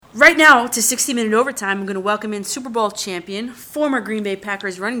Right now, to 60-minute overtime, I'm going to welcome in Super Bowl champion, former Green Bay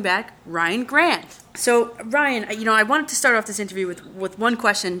Packers running back, Aaron Grant. So, Ryan, I wanted to start off this interview with one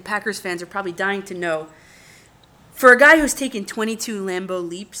question Packers fans are probably dying to know. For a guy who's taken 22 Lambeau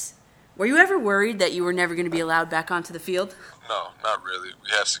Leaps, were you ever worried that you were never going to be allowed back onto the field? No, not really. We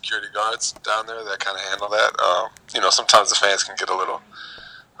have security guards down there that kind of handle that. Sometimes the fans can get a little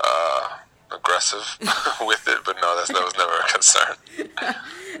aggressive with it, but no, that was never a concern.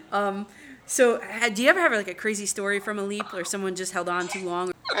 So, do you ever have a crazy story from a leap or someone just held on too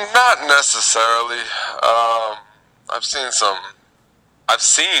long? Not necessarily. I've seen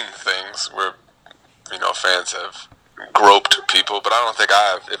things where fans have groped people, but I don't think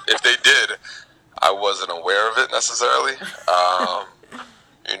I have. If they did, I wasn't aware of it necessarily.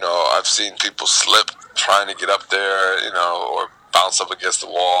 I've seen people slip trying to get up there, or bounce up against the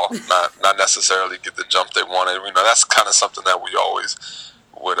wall, not necessarily get the jump they wanted. That's kind of something that we always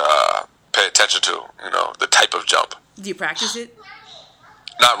would pay attention to, the type of jump. Do you practice it?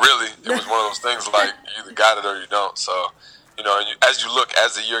 Not really. It was one of those things like you either got it or you don't. So,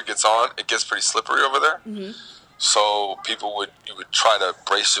 as the year gets on, it gets pretty slippery over there. Mm-hmm. So you would try to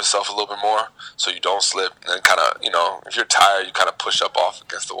brace yourself a little bit more so you don't slip, and kind of, if you're tired, you kind of push up off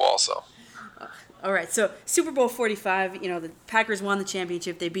against the wall. So. All right, so Super Bowl 45, the Packers won the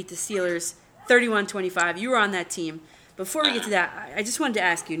championship. They beat the Steelers 31-25. You were on that team. Before we get to that, I just wanted to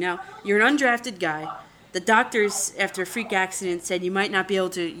ask you, now, you're an undrafted guy. The doctors, after a freak accident, said you might not be able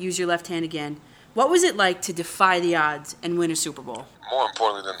to use your left hand again. What was it like to defy the odds and win a Super Bowl? More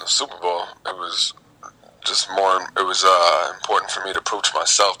importantly than the Super Bowl, it was important for me to prove to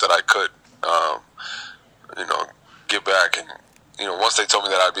myself that I could, get back. And, once they told me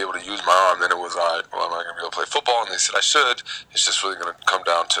that I'd be able to use my arm, then it was, all right, well, am I going to be able to play football? And they said I should. It's just really going to come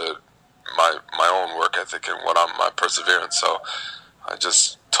down to my own work ethic and my perseverance. So I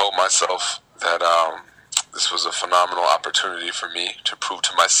just told myself that this was a phenomenal opportunity for me to prove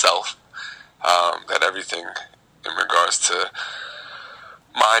to myself that everything in regards to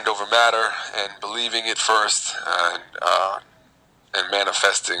mind over matter and believing it first and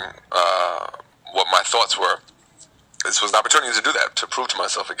manifesting what my thoughts were. This was an opportunity to do that, to prove to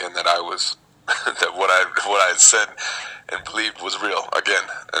myself again that I was that what I had said and believed was real again,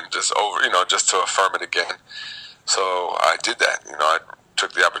 and just to affirm it again. So I did that. I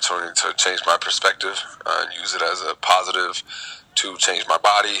took the opportunity to change my perspective and use it as a positive to change my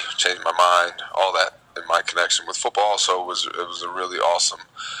body, change my mind, all that in my connection with football. So it was a really awesome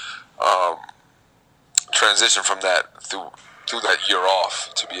transition from that through that year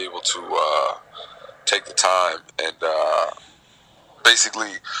off to be able to take the time and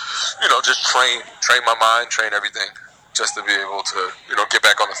basically, just train my mind, train everything, just to be able to, get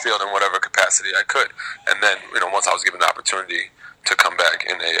back on the field in whatever capacity I could. And then, once I was given the opportunity to come back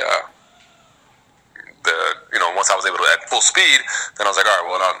in once I was able to at full speed, then I was like, all right,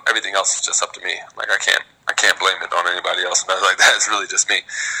 well, everything else is just up to me. Like I can't blame it on anybody else. And I was like, that's really just me.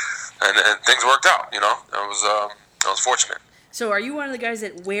 And things worked out. I was fortunate. So are you one of the guys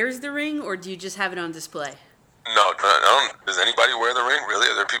that wears the ring, or do you just have it on display? No, does anybody wear the ring? Really?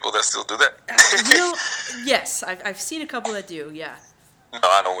 Are there people that still do that? Yes, I've seen a couple that do, yeah. No,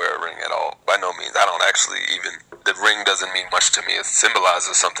 I don't wear a ring at all. By no means. I don't actually the ring doesn't mean much to me. It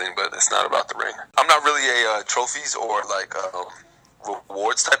symbolizes something, but it's not about the ring. I'm not really a trophies or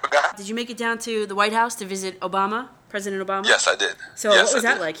rewards type of guy. Did you make it down to the White House to visit President Obama? Yes, I did. So what was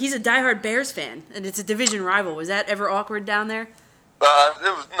that like? He's a diehard Bears fan, and it's a division rival. Was that ever awkward down there?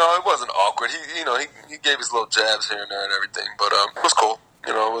 It wasn't awkward. He gave his little jabs here and there and everything, but it was cool.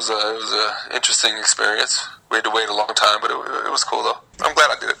 It was a interesting experience. We had to wait a long time, but it was cool though. I'm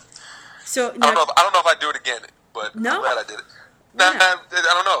glad I did it. So I don't know if I'd do it again, but no? I'm glad I did it. Yeah. I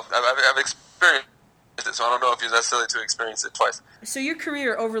don't know. I've experienced it, so I don't know if you're necessarily to experience it twice. So your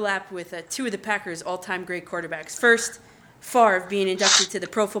career overlapped with two of the Packers' all-time great quarterbacks. First, Favre being inducted to the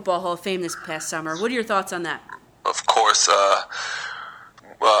Pro Football Hall of Fame this past summer. What are your thoughts on that? Of course,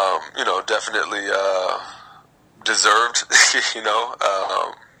 definitely deserved. It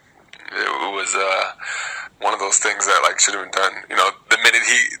was one of those things that should have been done.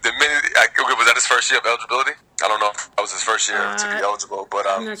 Was that his first year of eligibility? I don't know if that was his first year to be eligible, but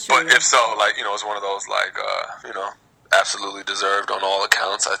I'm not sure, if so, it's one of those absolutely deserved on all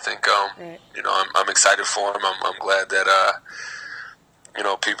accounts. I think right. I'm excited for him. I'm glad that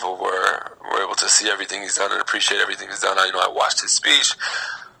people were able to see everything he's done and appreciate everything he's done. I watched his speech.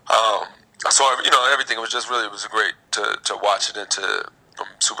 So everything was just really, it was great to watch it, and I'm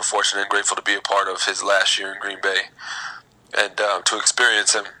super fortunate and grateful to be a part of his last year in Green Bay and to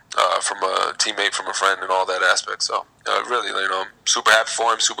experience him from a teammate, from a friend, and all that aspect. So really, I'm super happy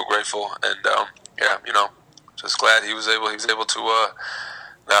for him, super grateful, and just glad he was able to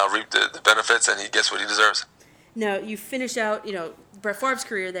now reap the benefits, and he gets what he deserves. Now, you finished out, Brett Favre's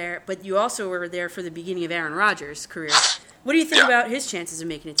career there, but you also were there for the beginning of Aaron Rodgers' career. What do you think about his chances of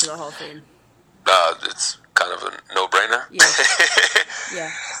making it to the Hall of Fame? It's kind of a no-brainer. Yeah.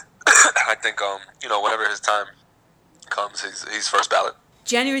 Yeah. I think, whenever his time comes, he's first ballot.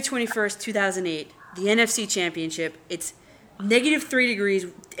 January 21st, 2008, the NFC Championship. It's -3 degrees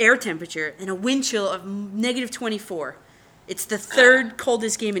air temperature and a wind chill of -24. It's the third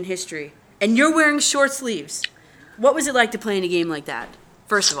coldest game in history. And you're wearing short sleeves. What was it like to play in a game like that,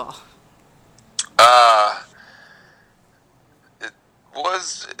 first of all?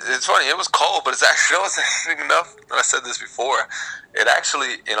 It's funny, it was cold, but it's actually, interesting enough, and I said this before, it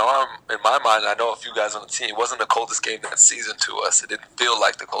actually, in my mind, I know a few guys on the team, it wasn't the coldest game that season to us. It didn't feel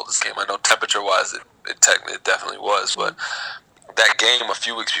like the coldest game. I know temperature-wise, it definitely was, but that game a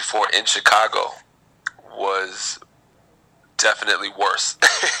few weeks before in Chicago was definitely worse.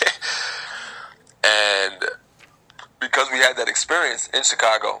 And because we had that experience in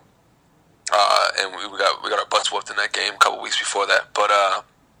Chicago, and we got our butts whooped in that game a couple weeks before that, but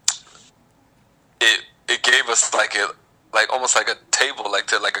it gave us almost like a table,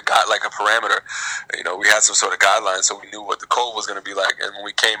 like a parameter. We had some sort of guidelines, so we knew what the cold was going to be like. And when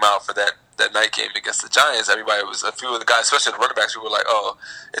we came out for that night game against the Giants, everybody was, a few of the guys, especially the running backs, we were like, "Oh,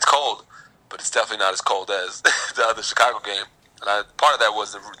 it's cold," but it's definitely not as cold as the other Chicago game. And part of that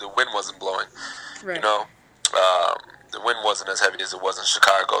was the wind wasn't blowing. Right. The wind wasn't as heavy as it was in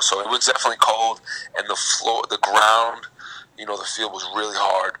Chicago, so it was definitely cold. And the floor, the ground, the field was really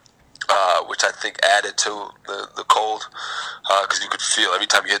hard, which I think added to the cold, because you could feel every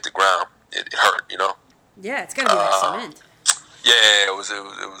time you hit the ground, it hurt. Yeah, it's got to be like cement. Yeah, it was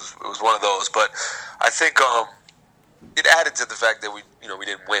one of those. But I think it added to the fact that we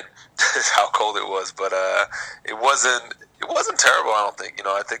didn't win. That's how cold it was. But it wasn't terrible. I don't think.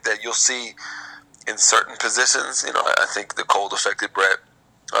 I think that you'll see in certain positions. I think the cold affected Brett.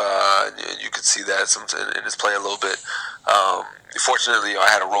 You could see that in his play a little bit. Fortunately, I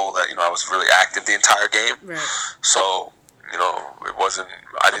had a role that I was really active the entire game. Right. So it wasn't.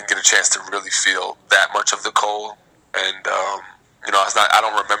 I didn't get a chance to really feel that much of the cold, and I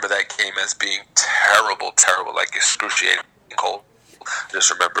don't remember that game as being terrible, like excruciating cold. I just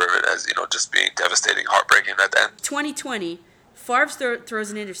remember it as just being devastating, heartbreaking at the end. 2020, Favre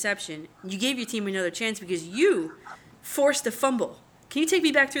throws an interception. You gave your team another chance because you forced a fumble. Can you take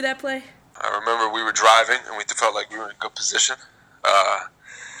me back through that play? I remember we were driving and we felt like we were in good position.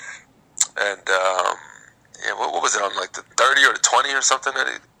 What was it on, like the 30 or the 20 or something that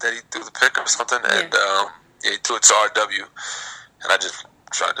he threw the pick or something? Yeah. And he threw it to RW, and I just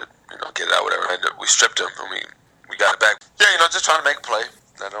tried to get it out, whatever. And we stripped him and we got it back. Yeah, just trying to make a play.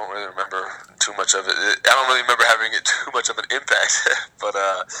 I don't really remember too much of it. I don't really remember having it too much of an impact, but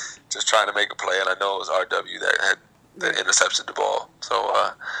just trying to make a play. And I know it was RW that intercepted the ball. So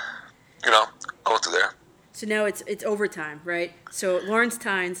going through there. So now it's overtime, right? So Lawrence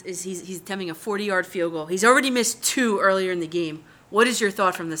Tynes he's attempting a 40-yard field goal. He's already missed 2 earlier in the game. What is your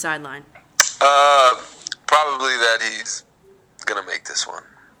thought from the sideline? Probably that he's gonna make this one.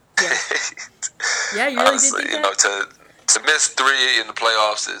 Yeah, yeah, you really honestly, did think that? To miss 3 in the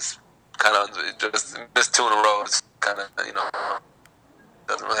playoffs is kind of just miss 2 in a row. It's kind of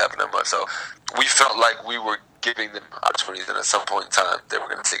doesn't really happen that much. So we felt like we were giving them opportunities, and at some point in time they were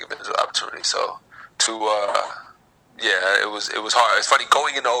going to take advantage of the opportunity. So it was hard. It's funny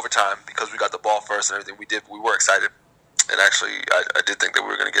going into overtime because we got the ball first and everything. We were excited, and actually I did think that we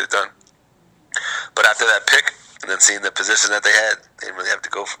were going to get it done. But after that pick and then seeing the position that they had, they didn't really have to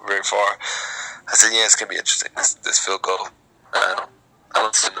go very far. I said, yeah, it's going to be interesting, this field goal. I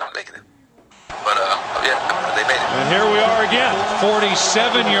don't see them not making it. But, they made it. And here we are again.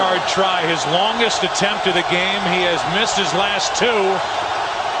 47-yard try, his longest attempt of the game. He has missed his last 2.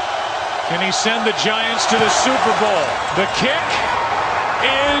 Can he send the Giants to the Super Bowl? The kick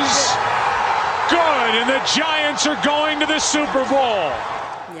is good, and the Giants are going to the Super Bowl.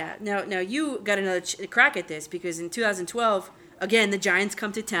 Yeah. Now you got another crack at this because in 2012, again, the Giants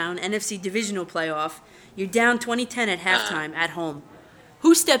come to town, NFC Divisional Playoff. You're down 20-10 at halftime at home.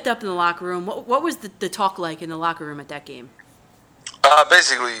 Who stepped up in the locker room? What was the talk like in the locker room at that game?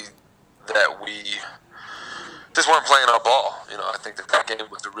 Basically, that we just weren't playing our ball. I think that game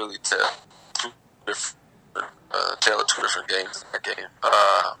was really tailor 2 different games in that game.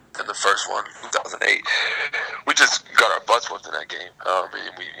 in the first one, 2008. We just got our butts whooped in that game.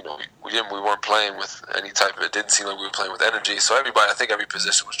 We weren't playing with any type of. It didn't seem like we were playing with energy. So I think every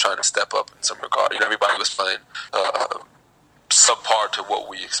position was trying to step up in some regard. Everybody was playing subpar to what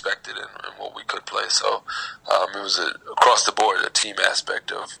we expected and what we could play. So it was across the board a team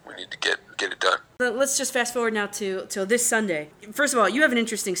aspect of we need to get it done. Let's just fast forward now to this Sunday. First of all, you have an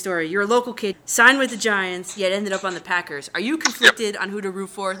interesting story. You're a local kid, signed with the Giants, yet ended up on the Packers. Are you conflicted on who to root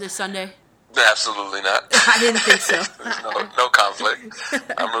for this Sunday? Absolutely not. I didn't think so. There's no conflict.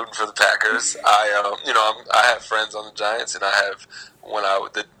 I'm rooting for the Packers. I have friends on the Giants, and I have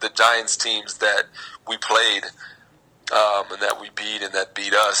the Giants teams that we played. And that we beat and that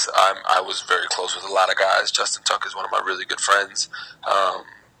beat us, I was very close with a lot of guys. Justin Tuck is one of my really good friends.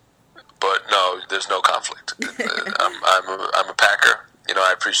 But no, there's no conflict. I'm a Packer.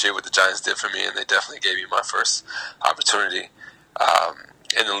 I appreciate what the Giants did for me, and they definitely gave me my first opportunity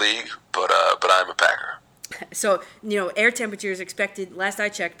in the league. But I'm a Packer. So, air temperature is expected, last I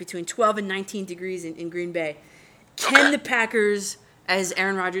checked, between 12 and 19 degrees in Green Bay. Can the Packers, as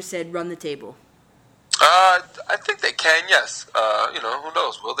Aaron Rodgers said, run the table? I think they can, yes. Who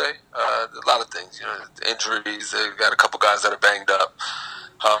knows? Will they? A lot of things. Injuries. They've got a couple guys that are banged up.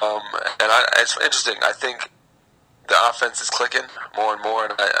 It's interesting. I think the offense is clicking more and more,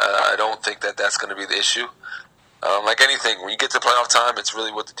 and I don't think that that's going to be the issue. Like anything, when you get to playoff time, it's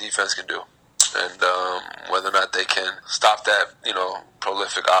really what the defense can do. And whether or not they can stop that,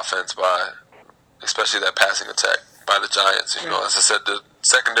 prolific offense by, especially that passing attack by the Giants. As I said, the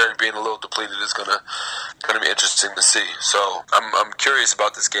secondary being a little depleted is gonna be interesting to see. So I'm curious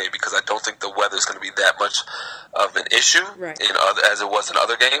about this game because I don't think the weather is going to be that much of an issue as it was in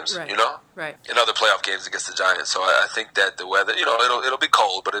other games. Right. In other playoff games against the Giants. So I think that the weather, it'll be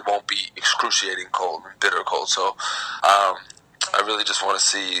cold, but it won't be excruciating cold and bitter cold. So I really just want to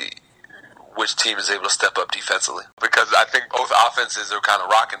see which team is able to step up defensively. Because I think both offenses are kind of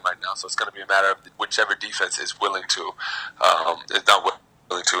rocking right now, so it's going to be a matter of whichever defense is willing to,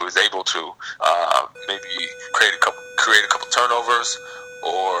 is able to maybe create a couple turnovers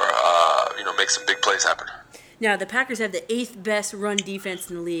or make some big plays happen. Now, the Packers have the 8th best run defense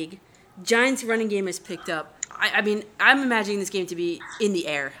in the league. Giants' running game has picked up. I'm imagining this game to be in the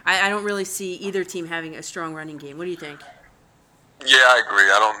air. I don't really see either team having a strong running game. What do you think? Yeah, I agree.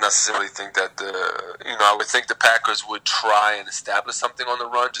 I don't necessarily think that I would think the Packers would try and establish something on the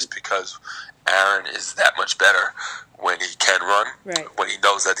run just because Aaron is that much better when he can run, when he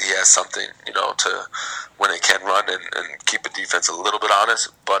knows that he has something, to when he can run and keep the defense a little bit honest.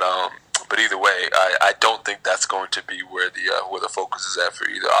 But either way, I don't think that's going to be where the focus is at for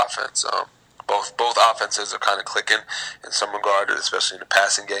either offense. Both offenses are kind of clicking in some regard, especially in the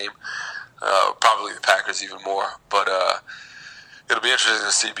passing game. Probably the Packers even more, but it'll be interesting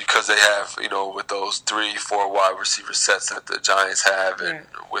to see because they have, with those 3-4 wide receiver sets that the Giants have, and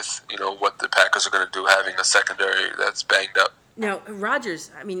with what the Packers are going to do, having a secondary that's banged up. Now,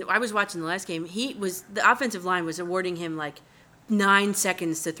 Rodgers, I was watching the last game. The offensive line was awarding him like 9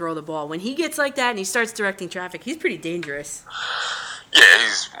 seconds to throw the ball. When he gets like that and he starts directing traffic, he's pretty dangerous. Yeah,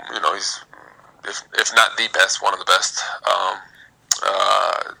 he's if not the best, one of the best.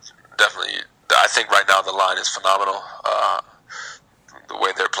 Definitely, I think right now the line is phenomenal. The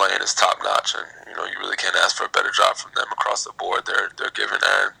way they're playing is top notch, and you really can't ask for a better job from them across the board. They're giving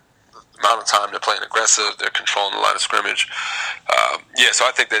Aaron the amount of time they're playing aggressive. They're controlling the line of scrimmage. So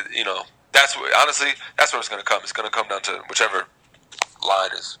I think that that's where it's going to come. It's going to come down to whichever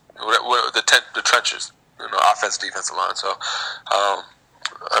line is the trenches, offense, defensive line. So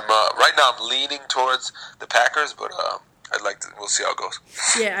right now I'm leaning towards the Packers, but we'll see how it goes.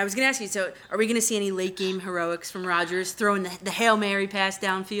 Yeah, I was going to ask you, so are we going to see any late-game heroics from Rodgers, throwing the Hail Mary pass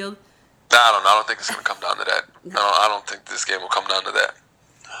downfield? No, I don't think it's going to come down to that. No. I don't think this game will come down to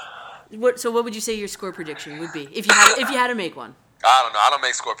that. So what would you say your score prediction would be, if you had to make one? I don't know. I don't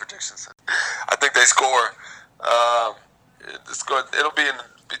make score predictions. I think they score. It'll be in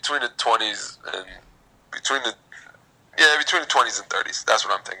between the 20s and between the 20s and 30s. That's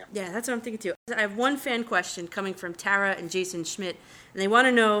what I'm thinking. Yeah, that's what I'm thinking too. I have one fan question coming from Tara and Jason Schmidt, and they want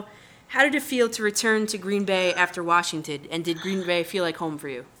to know, how did it feel to return to Green Bay after Washington, and did Green Bay feel like home for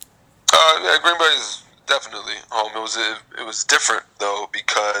you? Green Bay is definitely home. It was different though,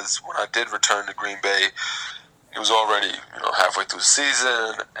 because when I did return to Green Bay, it was already halfway through the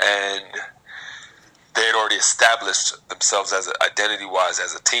season, and they had already established themselves as identity-wise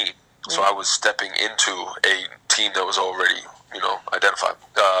as a team. Right. So I was stepping into a team that was already identified,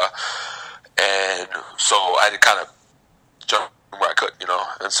 and so I had to kind of jump where I could,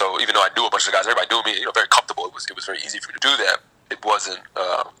 And so even though I knew a bunch of the guys, everybody knew me, very comfortable. It was very easy for me to do that. It wasn't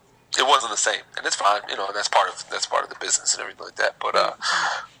it wasn't the same, and it's fine, and that's part of the business and everything like that. But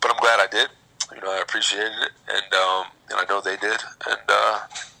I'm glad I did. I appreciated it, and I know they did. And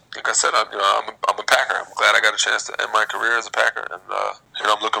like I said, I'm a Packer. I'm glad I got a chance to end my career as a Packer, and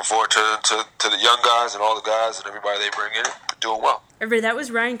I'm looking forward to the young guys and all the guys and everybody they bring in doing well. Everybody, that was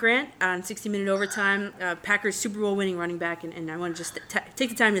Ryan Grant on 60-minute overtime, Packers Super Bowl winning running back, and I want to just take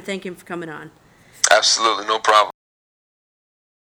the time to thank him for coming on. Absolutely, no problem.